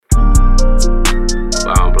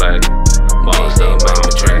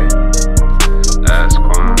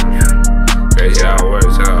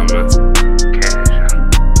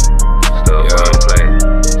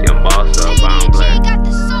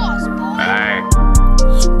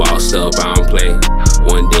bossed up, I don't play.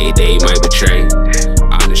 One day they might betray.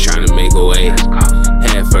 I'm just trying to make a way.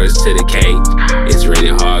 Head first to the cake. It's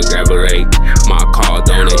raining hard, grab a rake. My call,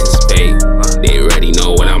 don't anticipate. They already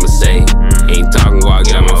know what I'ma say. Ain't talking while I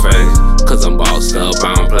get out my face. Cause I'm bossed up,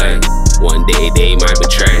 I don't play. One day they might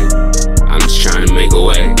betray. I'm just trying to make a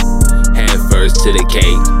way. Head first to the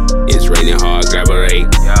cake. It's raining hard, grab a rake.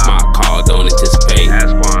 My call, don't anticipate.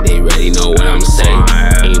 They already know what I'ma say.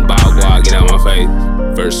 Ain't bout while I get out my face.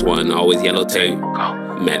 First one, always yellow tape.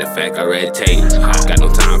 Matter of fact, I read tape. Got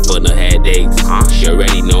no time for no headaches. She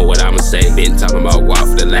already know what I'ma say. Been talking about guap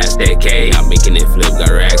for the last decade. I'm making it flip,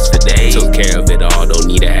 got racks for days. Took care of it all, don't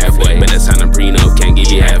need a halfway. Better sign a prenup, can't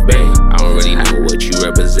give you half pay. I don't really know what you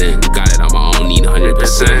represent. Got it on my own, need 100%.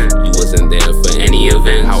 You wasn't there for any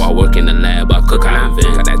event. How I work in the lab, I cook, I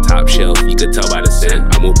invent. Got that top shelf, you could tell by the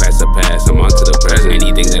scent. I move past the past, I'm on to the present.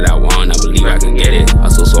 Anything that I want, I believe I can get it.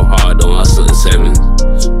 Hustle so hard, don't hustle in sevens.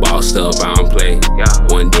 Bossed up, I don't play.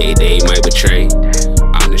 One day they might betray.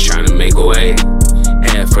 I'm just trying to make a way.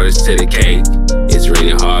 Head first to the cake. It's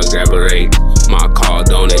raining hard, grab a rake. My call,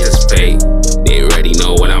 don't anticipate. They already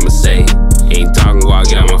know what I'ma say. Ain't talking while I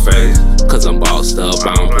get out my face. Cause I'm bossed up,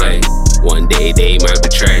 I don't play. One day they might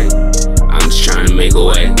betray. I'm just trying to make a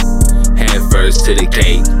way. Head first to the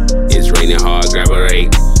cake. It's raining hard, grab a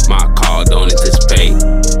rake. My call, don't anticipate.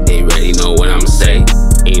 They already know what I'ma say.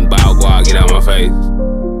 Ain't bout while I get out my face.